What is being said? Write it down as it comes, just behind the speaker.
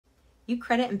You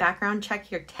credit and background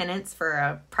check your tenants for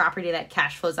a property that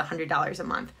cash flows $100 a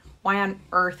month. Why on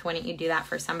earth wouldn't you do that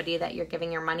for somebody that you're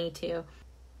giving your money to?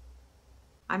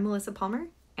 I'm Melissa Palmer,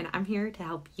 and I'm here to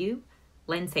help you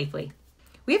lend safely.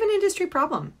 We have an industry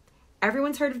problem.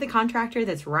 Everyone's heard of the contractor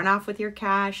that's run off with your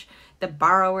cash, the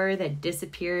borrower that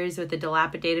disappears with the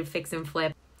dilapidated fix and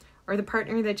flip, or the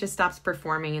partner that just stops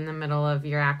performing in the middle of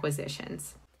your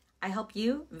acquisitions. I help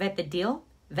you vet the deal,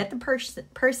 vet the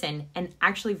person, and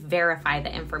actually verify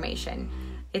the information.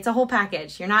 It's a whole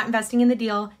package. You're not investing in the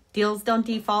deal. Deals don't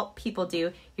default, people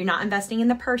do. You're not investing in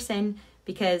the person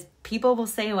because people will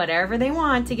say whatever they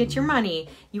want to get your money.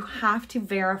 You have to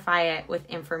verify it with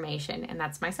information, and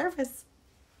that's my service.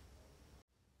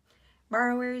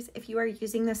 Borrowers, if you are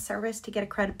using this service to get a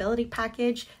credibility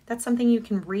package, that's something you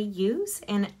can reuse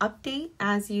and update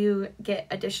as you get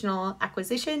additional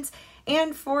acquisitions.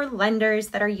 And for lenders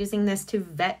that are using this to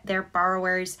vet their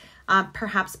borrowers,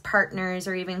 perhaps partners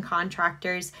or even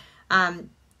contractors,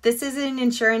 this is an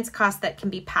insurance cost that can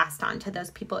be passed on to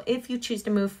those people if you choose to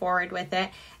move forward with it.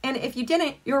 And if you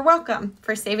didn't, you're welcome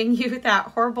for saving you that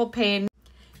horrible pain.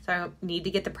 So I need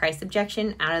to get the price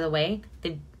objection out of the way.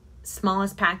 The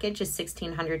smallest package is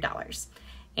 $1,600,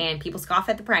 and people scoff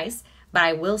at the price, but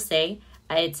I will say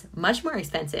it's much more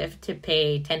expensive to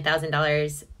pay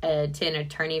 $10,000 to an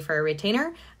attorney for a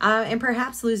retainer and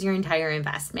perhaps lose your entire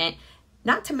investment,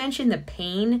 not to mention the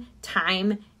pain,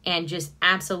 time, and just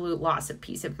absolute loss of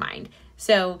peace of mind.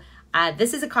 So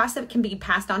this is a cost that can be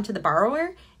passed on to the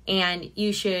borrower, and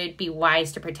you should be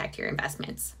wise to protect your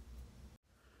investments.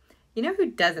 You know who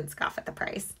doesn't scoff at the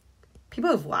price? People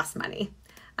who've lost money.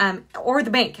 Or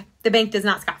the bank. The bank does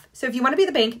not scoff. So if you want to be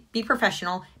the bank, be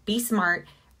professional, be smart,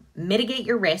 mitigate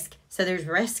your risk. So there's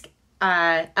risk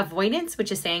avoidance,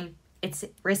 which is saying it's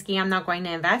risky, I'm not going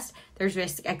to invest. There's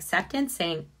risk acceptance,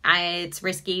 saying it's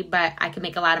risky, but I can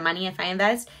make a lot of money if I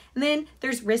invest. And then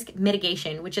there's risk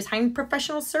mitigation, which is hiring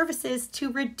professional services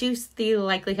to reduce the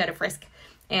likelihood of risk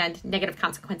and negative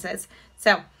consequences.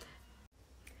 So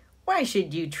why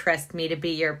should you trust me to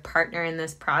be your partner in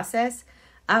this process?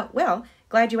 Well,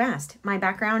 glad you asked. My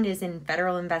background is in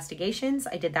federal investigations.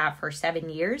 I did that for 7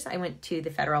 years. I went to the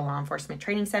Federal Law Enforcement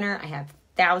Training Center. I have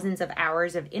thousands of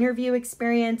hours of interview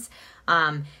experience.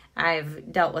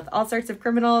 I've dealt with all sorts of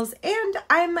criminals, and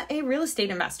I'm a real estate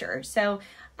investor. So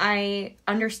I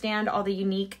understand all the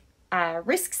unique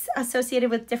risks associated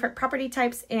with different property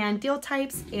types and deal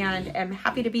types, and am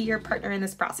happy to be your partner in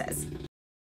this process.